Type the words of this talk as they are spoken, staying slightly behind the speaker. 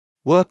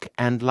Work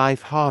and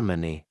life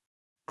harmony.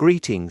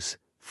 Greetings,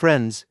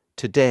 friends.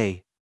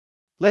 Today,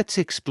 let's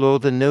explore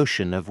the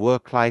notion of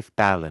work-life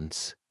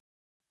balance,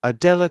 a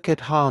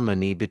delicate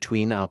harmony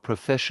between our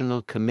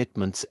professional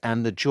commitments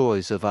and the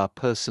joys of our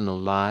personal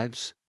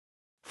lives.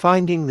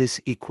 Finding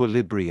this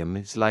equilibrium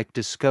is like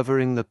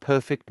discovering the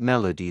perfect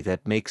melody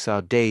that makes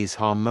our days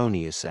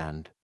harmonious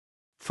and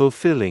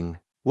fulfilling.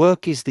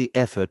 Work is the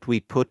effort we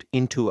put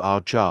into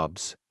our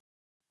jobs,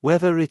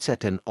 whether it's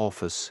at an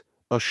office,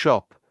 a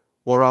shop,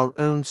 or our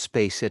own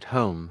space at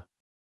home.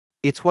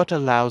 It's what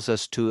allows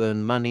us to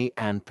earn money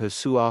and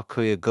pursue our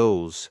career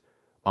goals.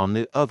 On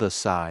the other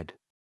side,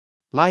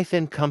 life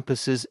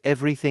encompasses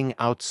everything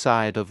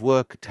outside of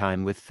work: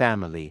 time with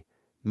family,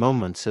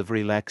 moments of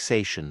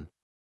relaxation,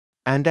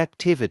 and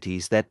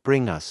activities that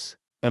bring us.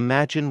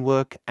 Imagine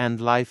work and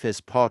life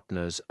as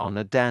partners on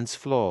a dance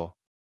floor,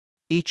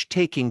 each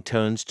taking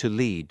turns to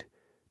lead.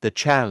 The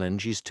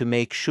challenge is to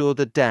make sure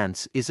the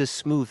dance is a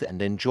smooth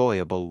and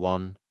enjoyable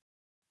one.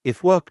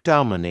 If work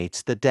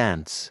dominates the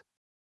dance,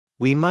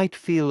 we might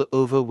feel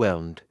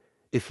overwhelmed.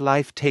 If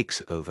life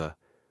takes over,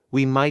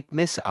 we might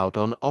miss out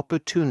on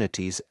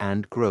opportunities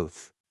and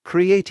growth.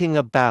 Creating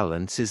a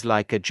balance is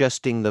like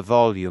adjusting the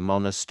volume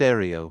on a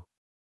stereo.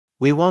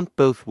 We want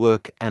both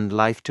work and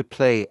life to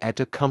play at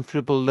a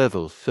comfortable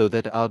level so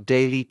that our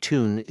daily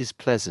tune is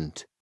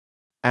pleasant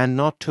and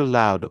not too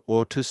loud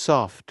or too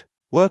soft.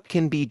 Work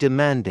can be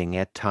demanding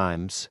at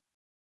times,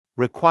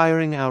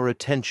 requiring our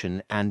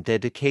attention and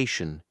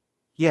dedication,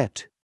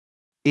 yet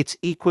it's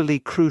equally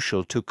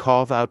crucial to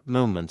carve out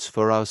moments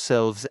for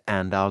ourselves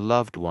and our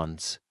loved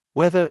ones,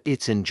 whether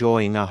it's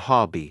enjoying a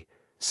hobby,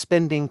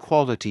 spending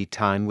quality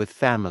time with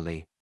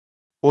family,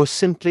 or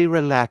simply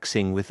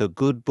relaxing with a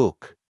good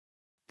book.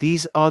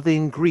 These are the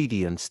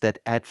ingredients that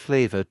add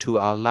flavor to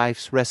our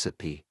life's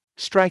recipe.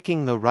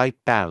 Striking the right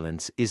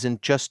balance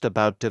isn't just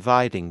about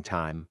dividing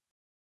time.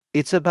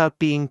 It's about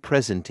being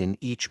present in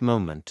each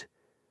moment.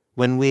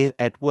 When we're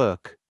at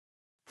work,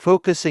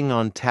 focusing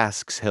on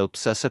tasks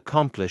helps us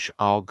accomplish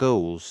our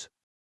goals.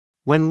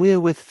 When we're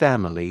with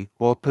family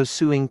or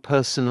pursuing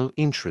personal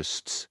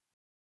interests,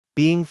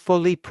 being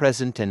fully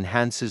present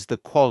enhances the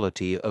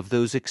quality of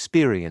those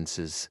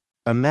experiences.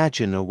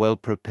 Imagine a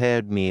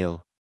well-prepared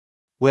meal,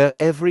 where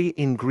every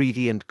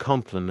ingredient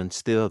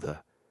complements the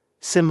other.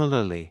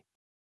 Similarly,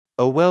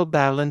 a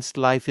well-balanced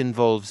life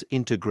involves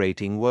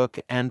integrating work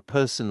and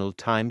personal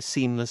time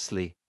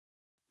seamlessly.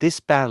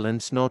 This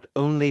balance not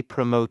only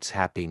promotes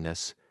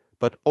happiness,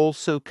 but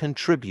also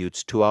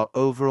contributes to our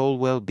overall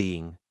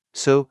well-being.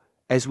 So,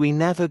 as we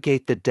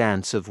navigate the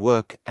dance of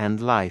work and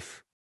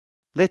life,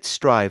 let's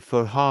strive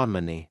for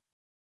harmony.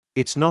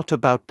 It's not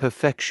about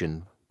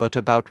perfection, but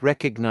about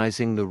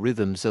recognizing the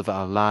rhythms of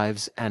our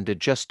lives and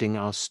adjusting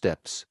our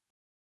steps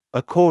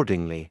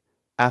accordingly.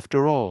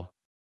 After all,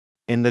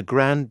 in the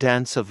grand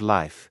dance of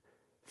life,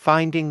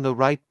 finding the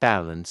right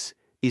balance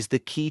is the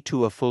key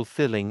to a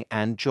fulfilling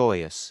and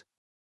joyous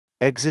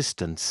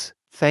existence.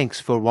 Thanks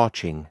for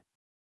watching.